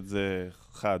עושה את זה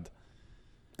חד.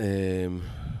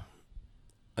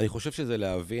 אני חושב שזה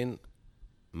להבין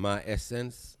מה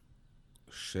האסנס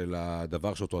של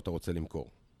הדבר שאותו אתה רוצה למכור.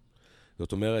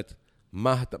 זאת אומרת,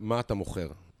 מה אתה מוכר?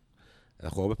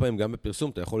 אנחנו הרבה פעמים גם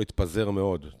בפרסום, אתה יכול להתפזר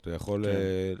מאוד. אתה יכול...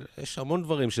 כן. יש המון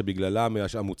דברים שבגללם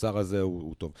המוצר הזה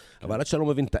הוא טוב. כן. אבל עד שאתה לא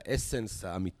מבין את האסנס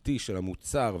האמיתי של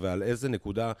המוצר, ועל באיזה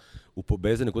נקודה הוא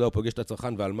פוגש את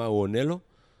הצרכן ועל מה הוא עונה לו,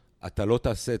 אתה לא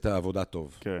תעשה את העבודה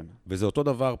טוב. כן. וזה אותו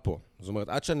דבר פה. זאת אומרת,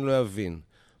 עד שאני לא אבין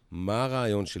מה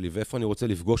הרעיון שלי ואיפה אני רוצה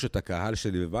לפגוש את הקהל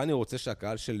שלי, ומה אני רוצה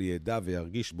שהקהל שלי ידע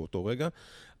וירגיש באותו רגע,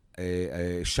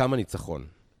 שם הניצחון.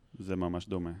 זה ממש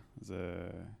דומה.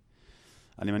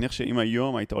 אני מניח שאם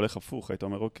היום היית הולך הפוך, היית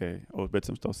אומר, אוקיי, או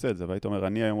בעצם שאתה עושה את זה, והיית אומר,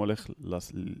 אני היום הולך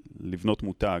לבנות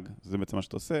מותג, זה בעצם מה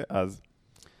שאתה עושה,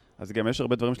 אז גם יש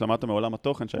הרבה דברים שלמדת מעולם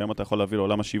התוכן, שהיום אתה יכול להביא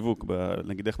לעולם השיווק,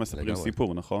 נגיד איך מספרים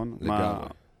סיפור, נכון? לגמרי.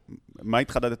 מה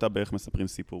התחדדת באיך מספרים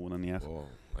סיפור, נניח?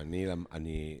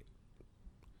 אני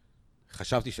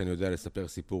חשבתי שאני יודע לספר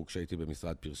סיפור כשהייתי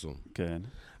במשרד פרסום. כן.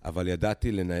 אבל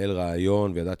ידעתי לנהל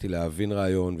רעיון, וידעתי להבין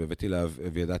רעיון,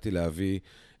 וידעתי להביא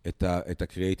את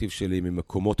הקריאיטיב שלי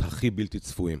ממקומות הכי בלתי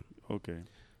צפויים. אוקיי.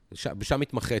 בשם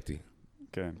התמחיתי.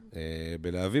 כן.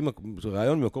 בלהביא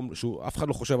רעיון ממקום שאף אחד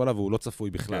לא חושב עליו, והוא לא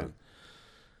צפוי בכלל.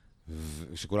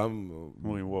 שכולם...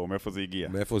 אומרים, וואו, מאיפה זה הגיע?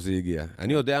 מאיפה זה הגיע.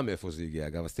 אני יודע מאיפה זה הגיע.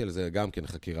 אגב, עשיתי על זה גם כן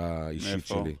חקירה אישית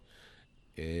שלי.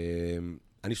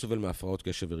 אני סובל מהפרעות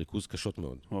קשב וריכוז קשות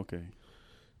מאוד. אוקיי.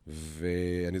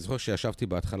 ואני זוכר שישבתי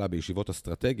בהתחלה בישיבות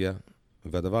אסטרטגיה,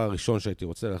 והדבר הראשון שהייתי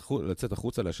רוצה לצאת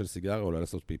החוצה לעשן סיגריה או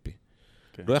לעשות פיפי.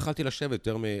 לא יכלתי לשבת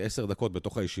יותר מ10 דקות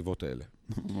בתוך הישיבות האלה.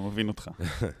 מבין אותך.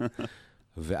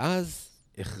 ואז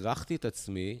הכרחתי את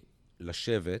עצמי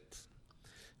לשבת,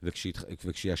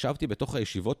 וכשישבתי בתוך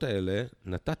הישיבות האלה,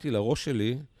 נתתי לראש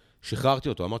שלי, שחררתי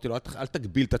אותו, אמרתי לו, אל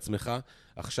תגביל את עצמך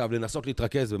עכשיו לנסות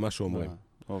להתרכז במה שאומרים.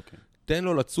 אוקיי. תן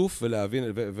לו לצוף ולהבין,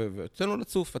 תן לו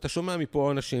לצוף. אתה שומע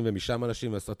מפה אנשים ומשם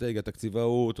אנשים, אסטרטגיה,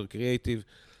 תקציבאות, קריאייטיב,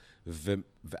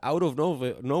 ו-out of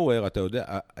nowhere, אתה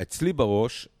יודע, אצלי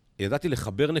בראש ידעתי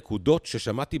לחבר נקודות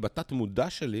ששמעתי בתת מודע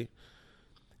שלי,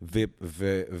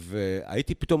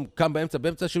 והייתי פתאום קם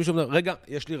באמצע שמישהו אומר, רגע,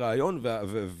 יש לי רעיון,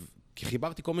 כי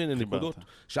חיברתי כל מיני נקודות,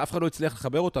 שאף אחד לא הצליח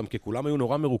לחבר אותם, כי כולם היו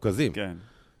נורא מרוכזים. כן.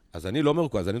 אז אני לא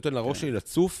מרוכז, אני נותן לראש שלי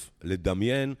לצוף,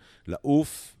 לדמיין,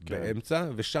 לעוף באמצע,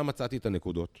 ושם מצאתי את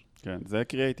הנקודות. כן, זה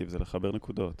קריאייטיב, זה לחבר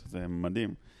נקודות, זה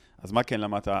מדהים. אז מה כן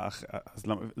למדת?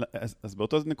 אז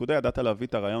באותו נקודה ידעת להביא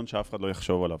את הרעיון שאף אחד לא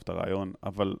יחשוב עליו, את הרעיון,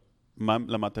 אבל מה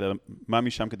למדת, מה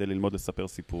משם כדי ללמוד לספר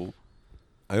סיפור?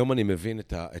 היום אני מבין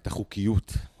את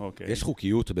החוקיות. אוקיי. יש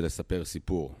חוקיות בלספר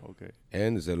סיפור. אוקיי.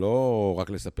 אין, זה לא רק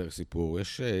לספר סיפור.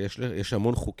 יש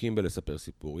המון חוקים בלספר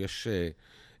סיפור.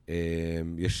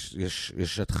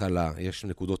 יש התחלה, יש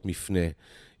נקודות מפנה,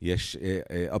 יש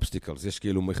obstacles, יש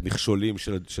כאילו מכשולים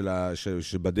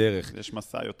שבדרך. יש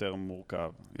מסע יותר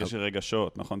מורכב. יש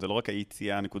רגשות, נכון? זה לא רק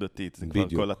היציאה הנקודתית, זה כבר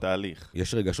בדיוק. כל התהליך.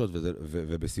 יש רגשות,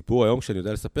 ובסיפור היום, כשאני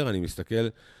יודע לספר, אני מסתכל,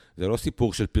 זה לא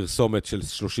סיפור של פרסומת של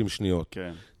 30 שניות.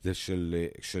 כן. זה של,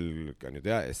 אני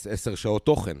יודע, 10 שעות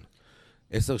תוכן.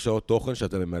 10 שעות תוכן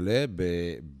שאתה ממלא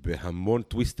בהמון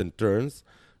twist and turns,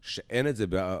 שאין את זה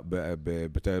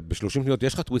ב-30 שניות.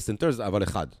 יש לך twist and turns, אבל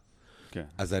אחד. כן.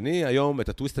 אז אני היום, את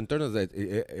ה-twist and turn הזה,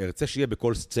 ארצה שיהיה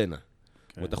בכל סצנה.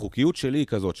 זאת אומרת, החוקיות שלי היא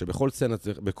כזאת, שבכל סצנה,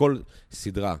 בכל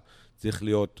סדרה, צריך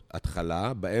להיות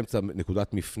התחלה, באמצע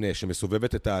נקודת מפנה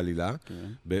שמסובבת את העלילה,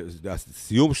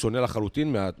 הסיום שונה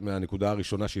לחלוטין מהנקודה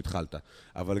הראשונה שהתחלת.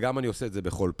 אבל גם אני עושה את זה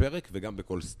בכל פרק וגם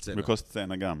בכל סצנה. בכל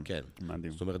סצנה גם. כן.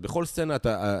 מדהים. זאת אומרת, בכל סצנה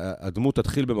הדמות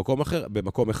תתחיל במקום אחר,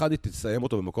 במקום אחד היא תסיים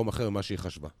אותו במקום אחר ממה שהיא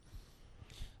חשבה.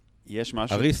 יש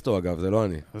משהו... אריסטו, אגב, זה לא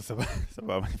אני.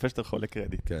 סבבה, אני חושב שאתה חולה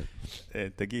קרדיט. כן.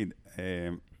 תגיד,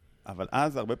 אבל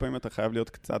אז הרבה פעמים אתה חייב להיות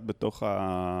קצת בתוך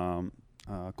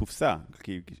הקופסה,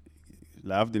 כי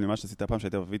להבדיל ממה שעשית פעם,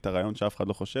 שהיית מביא את הרעיון שאף אחד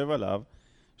לא חושב עליו,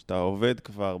 שאתה עובד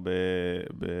כבר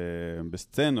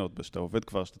בסצנות, שאתה עובד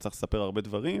כבר, שאתה צריך לספר הרבה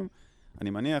דברים, אני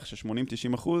מניח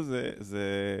ש-80-90%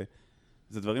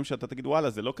 זה דברים שאתה תגיד, וואלה,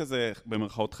 זה לא כזה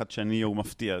במרכאות חדשני או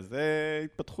מפתיע, זה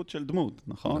התפתחות של דמות,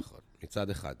 נכון? נכון, מצד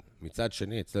אחד. מצד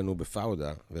שני, אצלנו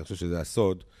בפאודה, ואני חושב שזה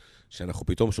הסוד, שאנחנו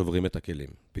פתאום שוברים את הכלים.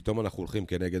 פתאום אנחנו הולכים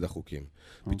כנגד החוקים.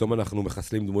 פתאום אנחנו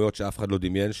מחסלים דמויות שאף אחד לא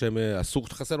דמיין שהם אסור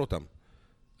לחסל אותם.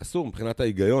 אסור, מבחינת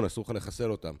ההיגיון, אסור לך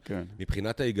לחסל אותם. כן.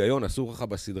 מבחינת ההיגיון, אסור לך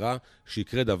בסדרה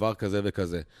שיקרה דבר כזה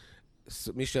וכזה.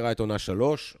 מי שראה את עונה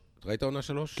 3, ראית עונה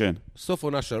 3? כן. סוף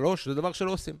עונה 3, זה דבר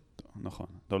שלא עושים. נכון.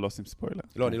 לא עושים ספוילר.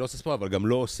 לא, אני לא עושה ספוילר, אבל גם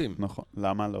לא עושים. נכון.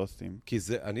 למה לא עושים? כי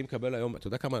זה, אני מקבל היום, אתה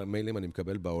יודע כמה מיילים אני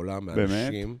מקבל בעולם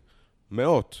מאנשים?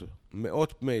 באמת?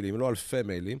 מאות מיילים, לא אלפי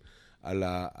מיילים,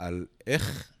 על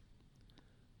איך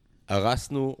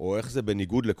הרסנו, או איך זה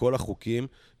בניגוד לכל החוקים,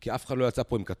 כי אף אחד לא יצא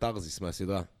פה עם קטרזיס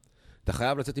מהסדרה. אתה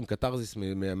חייב לצאת עם קטרזיס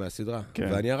מהסדרה. כן.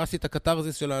 ואני הרסתי את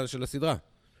הקטרזיס של הסדרה.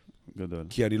 גדול.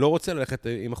 כי אני לא רוצה ללכת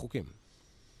עם החוקים.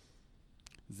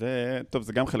 טוב,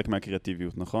 זה גם חלק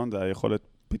מהקריאטיביות, נכון? זה היכולת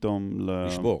פתאום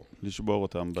לשבור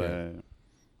אותם.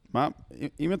 כן.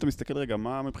 אם אתה מסתכל רגע,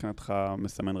 מה מבחינתך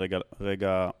מסמן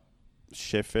רגע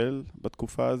שפל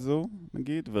בתקופה הזו,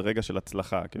 נגיד, ורגע של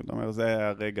הצלחה? כאילו, אתה אומר, זה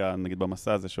היה רגע, נגיד,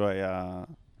 במסע הזה, שהוא היה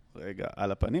רגע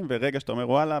על הפנים, ורגע שאתה אומר,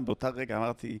 וואלה, באותה רגע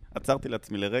אמרתי, עצרתי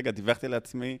לעצמי לרגע, דיווחתי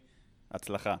לעצמי,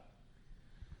 הצלחה.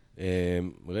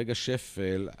 רגע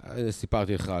שפל,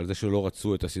 סיפרתי לך על זה שלא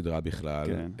רצו את הסדרה בכלל.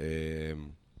 כן.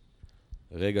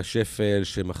 רגע שפל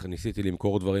שניסיתי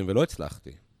למכור דברים ולא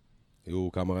הצלחתי.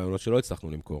 היו כמה רעיונות שלא הצלחנו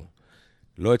למכור.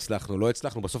 לא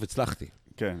הצלחנו, בסוף הצלחתי.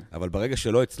 כן. אבל ברגע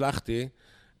שלא הצלחתי,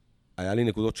 היה לי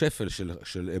נקודות שפל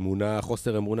של אמונה,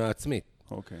 חוסר אמונה עצמית.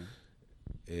 אוקיי.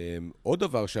 עוד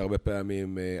דבר שהרבה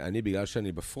פעמים, אני בגלל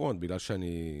שאני בפרונט, בגלל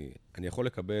שאני יכול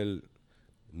לקבל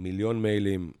מיליון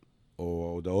מיילים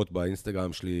או הודעות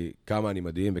באינסטגרם שלי, כמה אני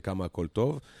מדהים וכמה הכל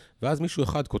טוב, ואז מישהו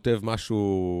אחד כותב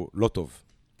משהו לא טוב.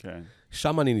 כן.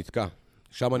 שם אני נתקע.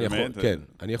 שם אני יכול, באמת? כן,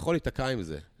 אני יכול להתקע עם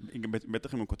זה.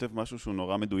 בטח אם הוא כותב משהו שהוא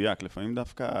נורא מדויק, לפעמים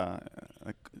דווקא,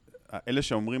 אלה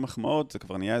שאומרים מחמאות, זה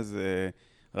כבר נהיה איזה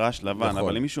רעש לבן, נכון.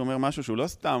 אבל אם מישהו אומר משהו שהוא לא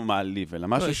סתם מעליב, אלא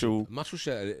משהו שהוא... משהו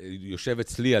שיושב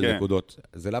אצלי על כן. נקודות,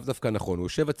 זה לאו דווקא נכון, הוא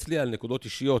יושב אצלי על נקודות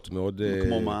אישיות מאוד...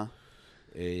 כמו מה?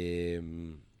 אני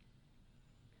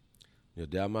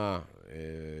יודע מה,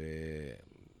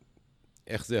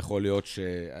 איך זה יכול להיות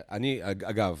שאני,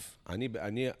 אגב,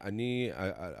 אני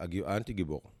אנטי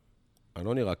גיבור. אני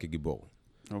לא נראה כגיבור.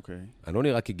 אוקיי. אני לא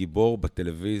נראה כגיבור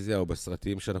בטלוויזיה או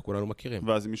בסרטים שאנחנו כולנו מכירים.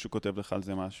 ואז אם מישהו כותב לך על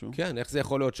זה משהו? כן, איך זה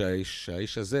יכול להיות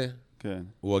שהאיש הזה כן.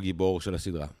 הוא הגיבור של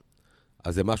הסדרה?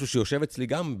 אז זה משהו שיושב אצלי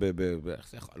גם,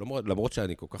 למרות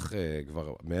שאני כל כך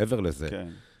כבר מעבר לזה. כן.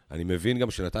 אני מבין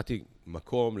גם שנתתי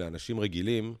מקום לאנשים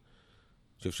רגילים,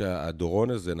 אני חושב שהדורון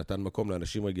הזה נתן מקום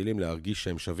לאנשים רגילים להרגיש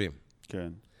שהם שווים.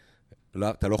 כן.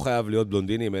 אתה לא חייב להיות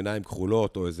בלונדיני עם עיניים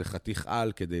כחולות, או איזה חתיך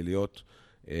על כדי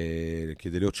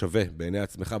להיות שווה בעיני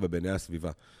עצמך ובעיני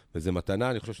הסביבה. וזו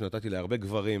מתנה, אני חושב שנתתי להרבה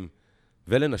גברים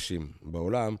ולנשים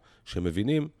בעולם,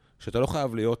 שמבינים שאתה לא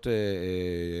חייב להיות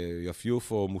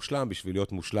יפיוף או מושלם בשביל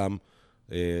להיות מושלם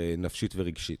נפשית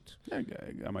ורגשית.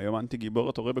 גם היום אנטי גיבור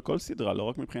אתה רואה בכל סדרה, לא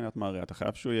רק מבחינת מראה. אתה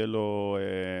חייב שהוא יהיה לו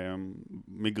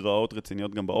מגרעות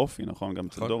רציניות גם באופי, נכון? גם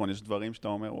אצל דורון יש דברים שאתה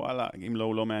אומר, וואלה, אם לא,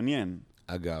 הוא לא מעניין.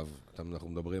 אגב, אנחנו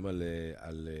מדברים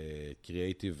על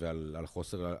קריאייטיב ועל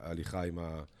חוסר הליכה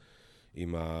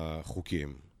עם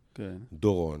החוקים. כן.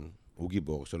 דורון הוא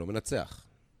גיבור שלא מנצח.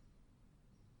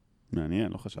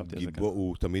 מעניין, לא חשבתי על זה ככה.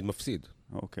 הוא תמיד מפסיד.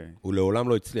 אוקיי. הוא לעולם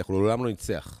לא הצליח, הוא לעולם לא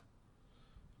ניצח.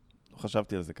 לא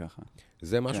חשבתי על זה ככה.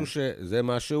 זה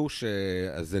משהו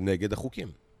שזה נגד החוקים.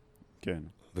 כן.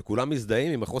 וכולם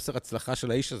מזדהים עם החוסר הצלחה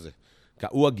של האיש הזה.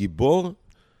 הוא הגיבור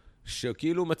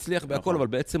שכאילו מצליח בהכל, אבל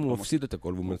בעצם הוא מפסיד את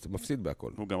הכל, והוא מפסיד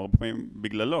בהכל. והוא גם הרבה פעמים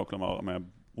בגללו, כלומר,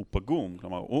 הוא פגום,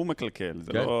 כלומר, הוא מקלקל,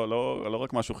 זה לא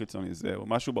רק משהו חיצוני, זה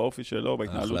משהו באופי שלו,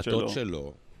 בהתנהלות שלו. ההחלטות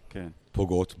שלו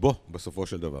פוגעות בו בסופו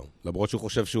של דבר, למרות שהוא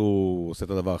חושב שהוא עושה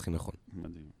את הדבר הכי נכון.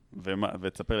 מדהים.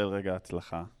 ותספר לי רגע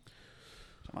הצלחה.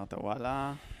 שאמרת,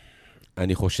 וואלה...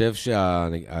 אני חושב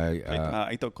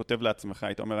היית כותב לעצמך,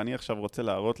 היית אומר, אני עכשיו רוצה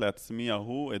להראות לעצמי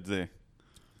ההוא את זה.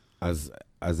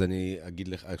 אז אני אגיד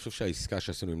לך, אני חושב שהעסקה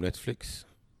שעשינו עם נטפליקס,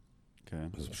 כן.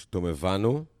 אז פשוטום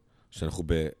הבנו שאנחנו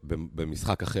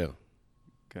במשחק אחר.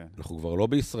 כן. אנחנו כבר לא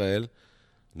בישראל,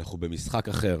 אנחנו במשחק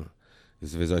אחר.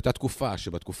 וזו הייתה תקופה,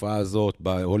 שבתקופה הזאת,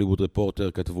 בהוליווד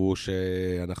ריפורטר כתבו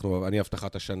אני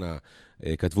הבטחת השנה,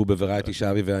 כתבו בוורייטי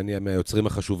שאבי ואני מהיוצרים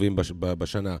החשובים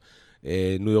בשנה,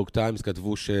 ניו יורק טיימס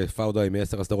כתבו שפאודה היא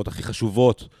מ10 הסדרות הכי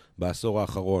חשובות בעשור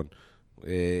האחרון,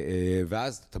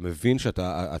 ואז אתה מבין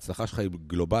שההצלחה שלך היא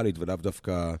גלובלית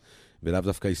ולאו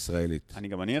דווקא ישראלית. אני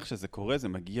גם מניח שזה קורה, זה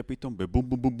מגיע פתאום בבום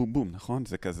בום בום בום בום, נכון?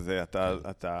 זה כזה,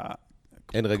 אתה...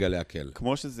 אין רגע להקל.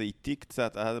 כמו שזה איטי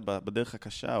קצת בדרך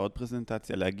הקשה, עוד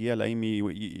פרזנטציה, להגיע לאם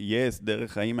יש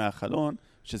דרך האם מהחלון,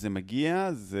 שזה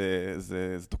מגיע,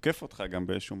 זה תוקף אותך גם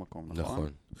באיזשהו מקום, נכון?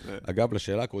 נכון. אגב,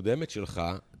 לשאלה הקודמת שלך,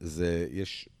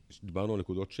 דיברנו על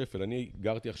נקודות שפל. אני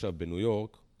גרתי עכשיו בניו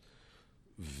יורק,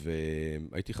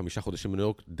 והייתי 5 חודשים בניו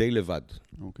יורק די לבד.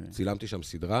 צילמתי שם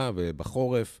סדרה,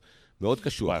 ובחורף, מאוד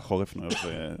קשוח. חורף ניו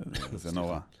יורק זה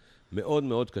נורא. מאוד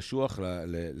מאוד קשוח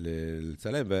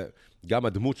לצלם, וגם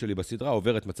הדמות שלי בסדרה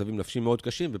עוברת מצבים נפשיים מאוד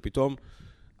קשים, ופתאום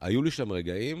היו לי שם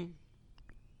רגעים,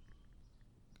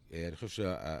 אני חושב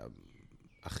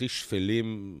שהכי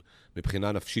שפלים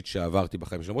מבחינה נפשית שעברתי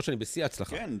בחיים, למרות שאני בשיא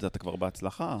ההצלחה. כן, אתה כבר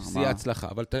בהצלחה. בשיא ההצלחה,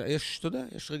 אבל אתה יודע,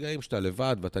 יש רגעים שאתה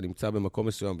לבד, ואתה נמצא במקום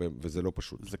מסוים, וזה לא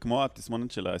פשוט. זה כמו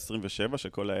התסמונת של ה-27, של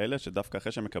כל האלה, שדווקא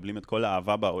אחרי שהם מקבלים את כל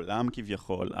האהבה בעולם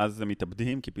כביכול, אז הם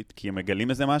מתאבדים, כי הם מגלים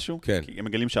איזה משהו, כן. כי הם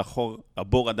מגלים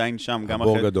הבור עדיין שם,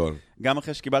 הבור גדול. גם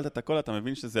אחרי שקיבלת את הכל, אתה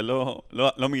מבין שזה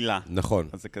לא מילה. נכון.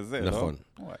 אז זה כזה, נכון.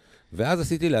 לא? ואז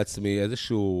עשיתי לעצמי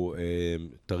איזשהו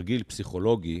תרגיל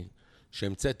פסיכולוגי,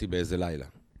 שהמצאתי באיזה לילה.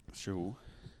 שהוא?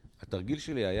 התרגיל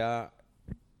שלי היה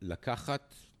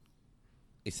לקחת,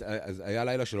 אז היה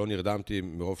לילה שלא נרדמתי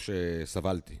מרוב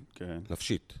שסבלתי, כן.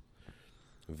 נפשית.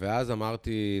 ואז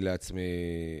אמרתי לעצמי,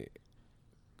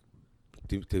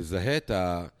 תזהה את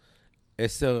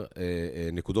 10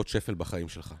 נקודות שפל בחיים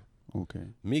שלך. אוקיי.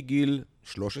 מגיל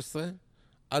 13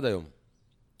 עד היום.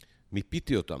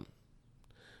 מיפיתי אותם.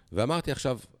 ואמרתי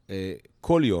עכשיו,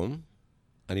 כל יום,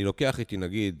 אני לוקח איתי,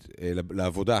 נגיד,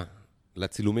 לעבודה,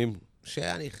 לצילומים,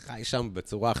 שאני חי שם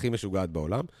בצורה הכי משוגעת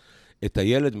בעולם, את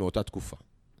הילד מאותה תקופה.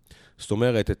 זאת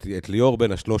אומרת, את ליאור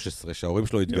בן ה-13, שההורים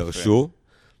שלו התגרשו,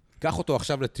 קח אותו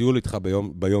עכשיו לטיול איתך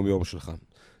ביום יום שלך.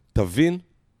 תבין,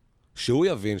 שהוא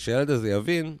יבין, שהילד הזה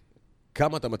יבין,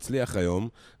 כמה אתה מצליח היום,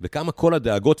 וכמה כל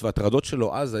הדאגות והטרדות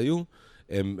שלו אז היו,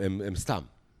 הם סתם.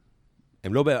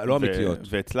 הן לא אמיתיות.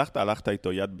 והצלחת, הלכת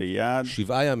איתו יד ביד?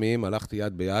 7 ימים הלכתי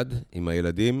יד ביד עם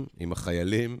הילדים, עם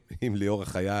החיילים, עם ליאור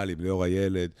החייל, עם ליאור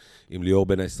הילד, עם ליאור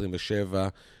בן ה-27.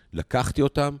 לקחתי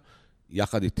אותם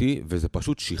יחד איתי, וזה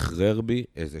פשוט שחרר בי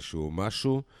איזשהו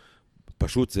משהו.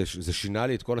 פשוט זה שינה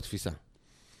לי את כל התפיסה.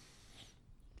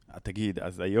 תגיד,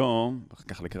 אז היום,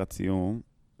 כך לקראת סיום,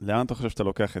 לאן אתה חושב שאתה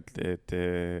לוקח את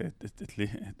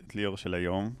ליאור של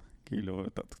היום? כאילו,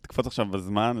 תקפוץ עכשיו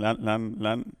בזמן,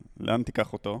 לאן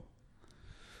תיקח אותו?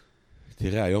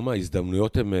 תראה, היום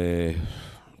ההזדמנויות הן,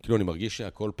 כאילו אני מרגיש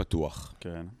שהכל פתוח.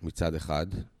 כן. מצד אחד.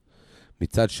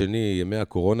 מצד שני, ימי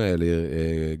הקורונה האלה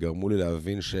גרמו לי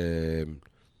להבין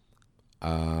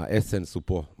שהאסנס הוא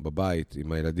פה, בבית,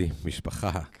 עם הילדים,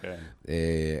 משפחה. כן.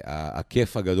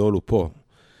 הכיף הגדול הוא פה.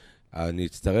 אני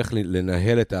אצטרך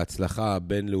לנהל את ההצלחה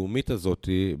הבינלאומית הזאת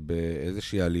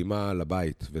באיזושהי הלימה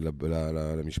לבית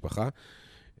ולמשפחה,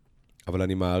 אבל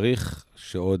אני מעריך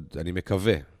שעוד, אני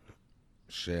מקווה,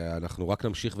 שאנחנו רק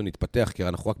נמשיך ונתפתח, כי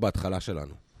אנחנו רק בהתחלה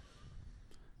שלנו.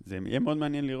 זה יהיה מאוד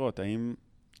מעניין לראות,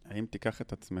 האם תיקח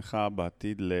את עצמך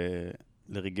בעתיד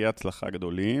לרגעי הצלחה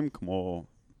גדולים, כמו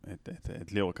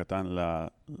את ליאור הקטן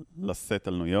לסט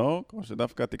על ניו יורק, או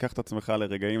שדווקא תיקח את עצמך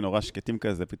לרגעים נורא שקטים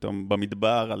כזה, פתאום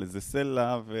במדבר על איזה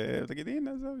סלע, ותגיד,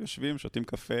 הנה, זהו, יושבים, שותים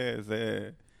קפה,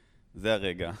 זה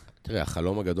הרגע. תראה,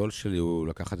 החלום הגדול שלי הוא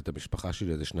לקחת את המשפחה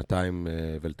שלי איזה 2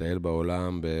 ולטייל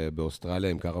בעולם, באוסטרליה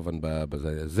עם קרוון,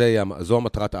 זו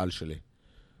המטרת העל שלי.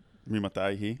 ממתי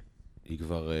היא? היא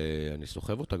כבר, אני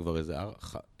סוחב אותה כבר איזה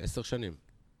 10 שנים,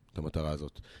 את המטרה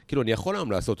הזאת. כאילו, אני יכול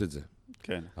היום לעשות את זה.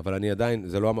 כן. אבל אני עדיין,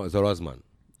 זה לא הזמן.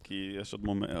 כי יש עוד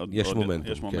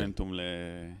מומנטום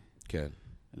כן.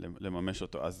 לממש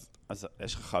אותו. אז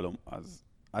יש לך חלום. אז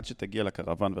עד שתגיע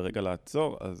לקרוון ורגע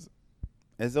לעצור, אז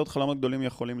איזה עוד חלומות גדולים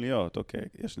יכולים להיות? אוקיי,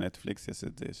 יש נטפליקס,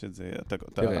 יש את זה.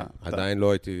 תראה, עדיין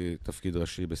לא הייתי תפקיד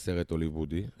ראשי בסרט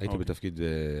הוליוודי. הייתי בתפקיד,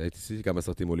 עשיתי כמה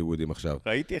סרטים הוליוודיים עכשיו.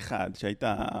 ראיתי אחד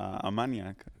שהייתה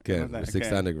המניאק. כן,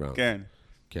 ב-Six Underground. כן.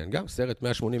 כן, גם סרט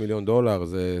 $180 מיליון,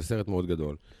 זה סרט מאוד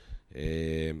גדול.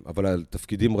 אבל על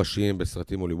תפקידים ראשיים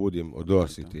בסרטים הוליוודיים עוד לא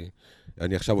עשיתי.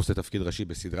 אני עכשיו עושה תפקיד ראשי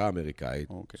בסדרה אמריקאית,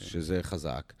 שזה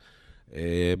חזק.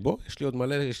 בוא, יש לי עוד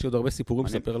מלא, יש לי עוד הרבה סיפורים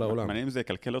לספר לעולם. מעניין אם זה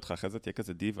יקלקל אותך, אחרי זה תהיה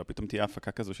כזה דיבה, פתאום תהיה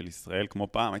הפקה כזו של ישראל כמו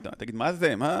פעם, תגיד, מה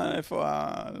זה? איפה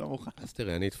לא מוכן? אז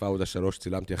תראה, אני את פאודה 3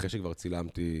 צילמתי אחרי שכבר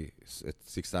צילמתי את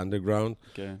Six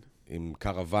Underground, עם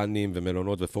קרוונים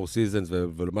ומלונות ו4 Seasons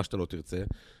ומה שאתה לא תרצה.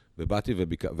 ובאתי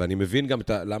ואני מבין גם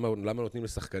למה נותנים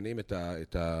לשחקנים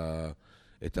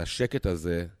את השקט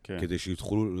הזה, כדי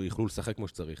שיוכלו לשחק כמו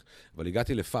שצריך. אבל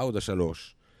הגעתי לפאודה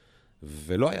 3,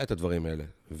 ולא היה את הדברים האלה.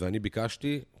 ואני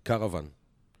ביקשתי קרוון.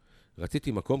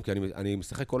 רציתי מקום, כי אני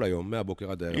משחק כל היום,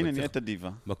 מהבוקר עד הערב. הנה, נהיית דיבה.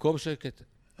 מקום שקט.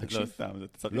 לא סתם, זה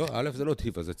צריך. לא, א', זה לא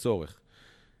דיבה, זה צורך.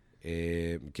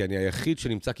 כי אני היחיד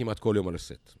שנמצא כמעט כל יום על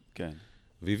הסט. כן.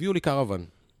 והביאו לי קרוון.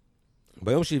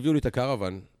 ביום שהביאו לי את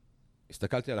הקרוון,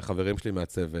 הסתכלתי על החברים שלי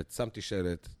מהצוות, שמתי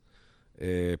שלט,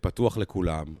 פתוח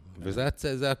לכולם,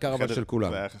 וזה הקרוון של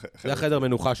כולם. זה החדר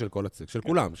מנוחה של כל הצוות, של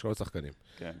כולם, של כל השחקנים.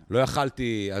 לא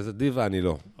יכלתי, אז דיבה אני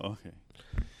לא. אוקיי.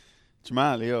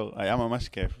 תשמע, ליאור, היה ממש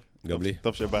כיף. גם לי.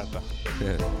 טוב שבאת.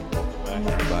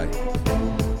 ביי.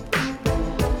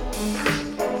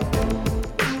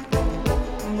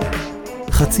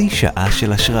 חצי שעה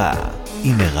של השראה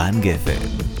עם ערן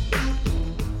גפן.